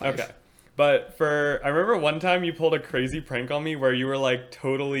 or top 5. Okay. But I remember one time you pulled a crazy prank on me where you were like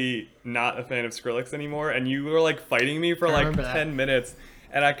totally not a fan of Skrillex anymore, and you were like fighting me for like 10 minutes.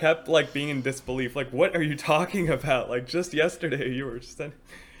 And I kept like being in disbelief. Like, what are you talking about? Like, just yesterday you were sending.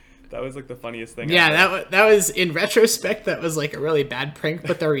 That was like the funniest thing. Yeah, that was in retrospect. That was like a really bad prank,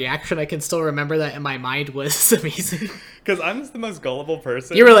 but the reaction I can still remember that in my mind was amazing. Because I'm just the most gullible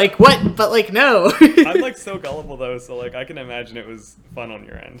person. You were like, "What?" But like, no. I'm like so gullible though, so like I can imagine it was fun on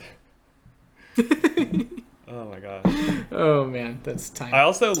your end. Oh my gosh. Oh man, that's time. I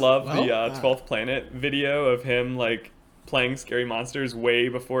also love the 12th Planet video of him like playing Scary Monsters way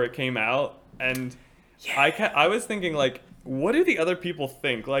before it came out, and I was thinking like, what do the other people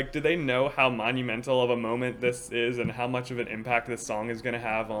think? Like, do they know how monumental of a moment this is and how much of an impact this song is going to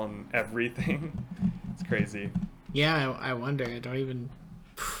have on everything? It's crazy. Yeah, I wonder. I don't even...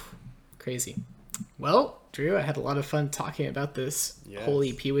 Crazy. Well, Drew, I had a lot of fun talking about this whole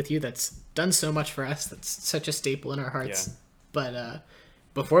EP with you. That's done so much for us. That's such a staple in our hearts. Yeah. But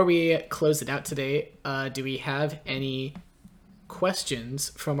before we close it out today, do we have any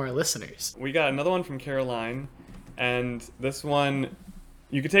questions from our listeners? We got another one from Caroline. And this one,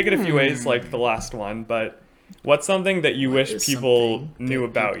 you could take it a few ways, like the last one, but what's something that you wish people knew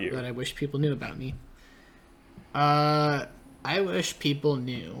about you? That I wish people knew about me? I wish people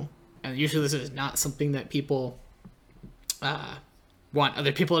knew, and usually this is not something that people want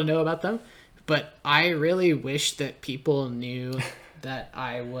other people to know about them, but I really wish that people knew that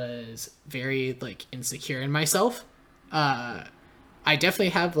I was very, like, insecure in myself. I definitely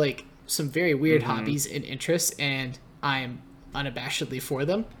have, like, some very weird hobbies and interests, and I'm unabashedly for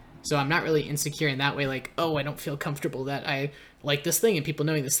them. So I'm not really insecure in that way, like, oh, I don't feel comfortable that I like this thing and people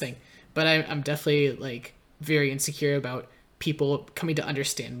knowing this thing. But I'm definitely, like, very insecure about people coming to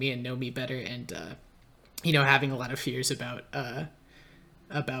understand me and know me better, and having a lot of fears about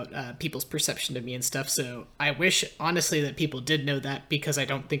people's perception of me and stuff. So I wish, honestly, that people did know that, because I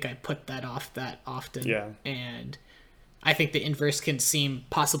don't think I put that off that often. Yeah. And I think the inverse can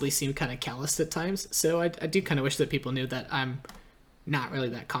possibly seem kind of calloused at times. So I do kind of wish that people knew that I'm not really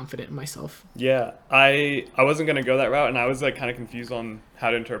that confident in myself. Yeah, I wasn't going to go that route, and I was like kind of confused on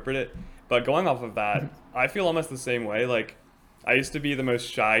how to interpret it. But going off of that, I feel almost the same way. Like, I used to be the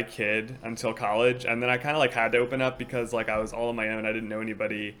most shy kid until college, and then I kind of like had to open up because like I was all on my own. I didn't know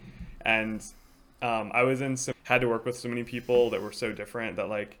anybody, and I had to work with so many people that were so different that,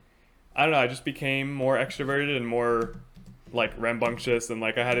 like, I don't know, I just became more extroverted and more like rambunctious, and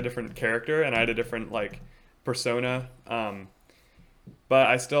like I had a different character and I had a different like persona, but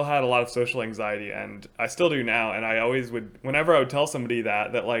I still had a lot of social anxiety, and I still do now. And I always would, whenever I would tell somebody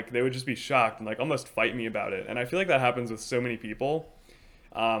that like they would just be shocked and like almost fight me about it. And I feel like that happens with so many people,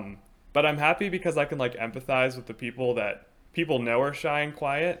 but I'm happy because I can like empathize with the people that people know are shy and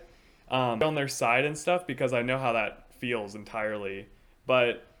quiet, on their side and stuff, because I know how that feels entirely.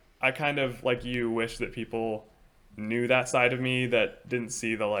 But I kind of, like you, wish that people knew that side of me, that didn't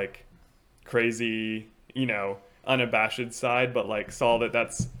see the like crazy, unabashed side, but like saw that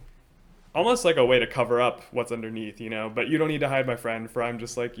that's almost like a way to cover up what's underneath, But you don't need to hide, my friend, for I'm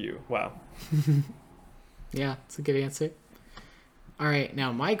just like you. Wow. Yeah, it's a good answer. All right,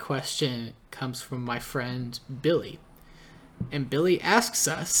 now my question comes from my friend Billy. And Billy asks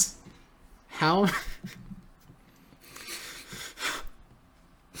us, how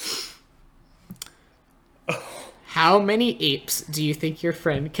many apes do you think your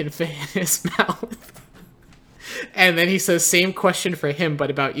friend can fit in his mouth? And then he says, same question for him, but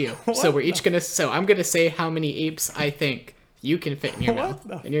about you. So we're each I'm gonna say how many apes I think you can fit in your mouth,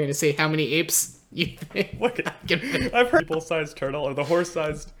 and you're gonna say how many apes you think I can fit. I've heard people-sized turtle or the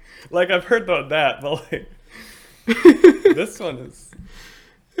horse-sized. Like, I've heard about that, but like this one is.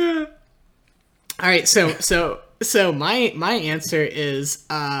 All right, so my answer is,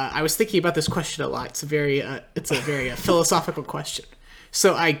 I was thinking about this question a lot. It's a very philosophical question.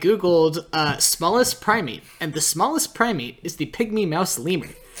 So I googled smallest primate, and the smallest primate is the pygmy mouse lemur,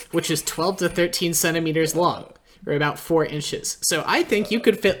 which is 12 to 13 centimeters long, or about 4 inches. So I think you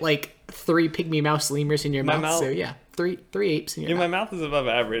could fit like 3 pygmy mouse lemurs in your mouth. So yeah, three apes in your mouth. My mouth is above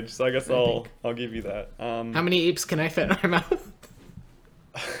average, so I guess I'll give you that. How many apes can I fit in my mouth?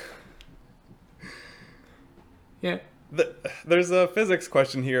 Yeah. There's a physics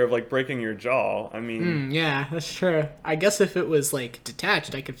question here of like breaking your jaw. I mean, yeah, that's true. I guess if it was like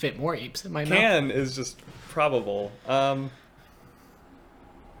detached, I could fit more apes in my mouth. Is just probable.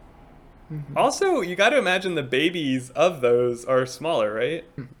 Also, you got to imagine the babies of those are smaller, right?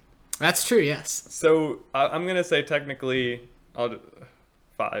 That's true. Yes. So I'm gonna say technically,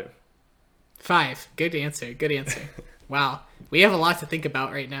 5. 5. Good answer. Good answer. Wow, we have a lot to think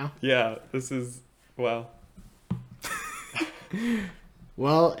about right now. Yeah, this is wow.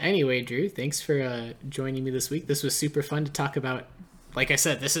 Well, anyway, Drew, thanks for joining me this week. This was super fun to talk about like I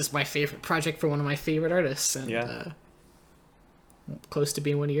said, this is my favorite project for one of my favorite artists, and close to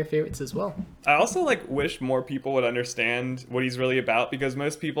being one of your favorites as well. I also like wish more people would understand what he's really about, because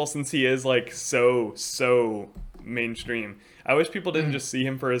most people, since he is like so mainstream, I wish people didn't just see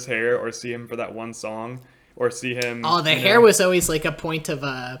him for his hair or see him for that one song or see him. Oh, the hair was always like a point of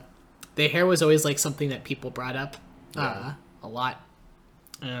the hair was always like something that people brought up a lot,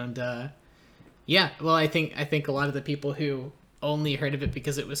 and well, I think a lot of the people who only heard of it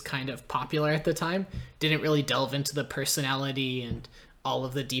because it was kind of popular at the time didn't really delve into the personality and all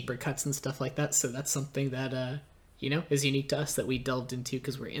of the deeper cuts and stuff like that. So that's something that is unique to us, that we delved into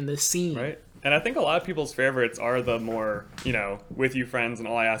because we're in this scene, right? And I think a lot of people's favorites are the more, With You Friends and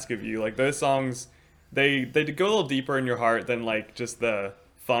All I Ask of You. Like those songs, they go a little deeper in your heart than like just the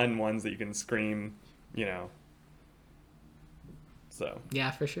fun ones that you can scream, So.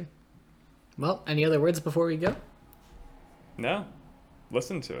 Yeah, for sure. Well, any other words before we go? No.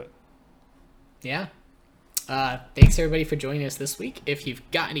 Listen to it. Yeah. Thanks everybody for joining us this week. If you've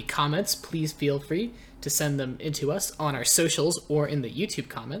got any comments, please feel free to send them into us on our socials or in the YouTube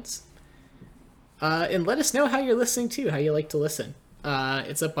comments. And let us know how you're listening to, how you like to listen.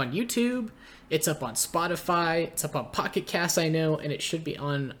 It's up on YouTube, it's up on Spotify, it's up on Pocket Cast, I know, and it should be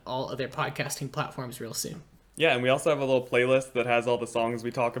on all other podcasting platforms real soon. Yeah, and we also have a little playlist that has all the songs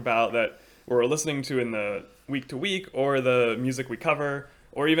we talk about that we're listening to in the week to week, or the music we cover,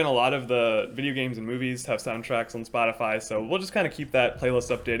 or even a lot of the video games and movies have soundtracks on Spotify. So we'll just kind of keep that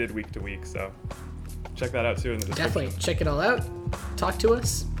playlist updated week to week. So check that out too in the description. Definitely check it all out. Talk to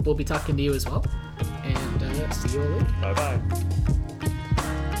us. We'll be talking to you as well. And see you all later. Bye-bye.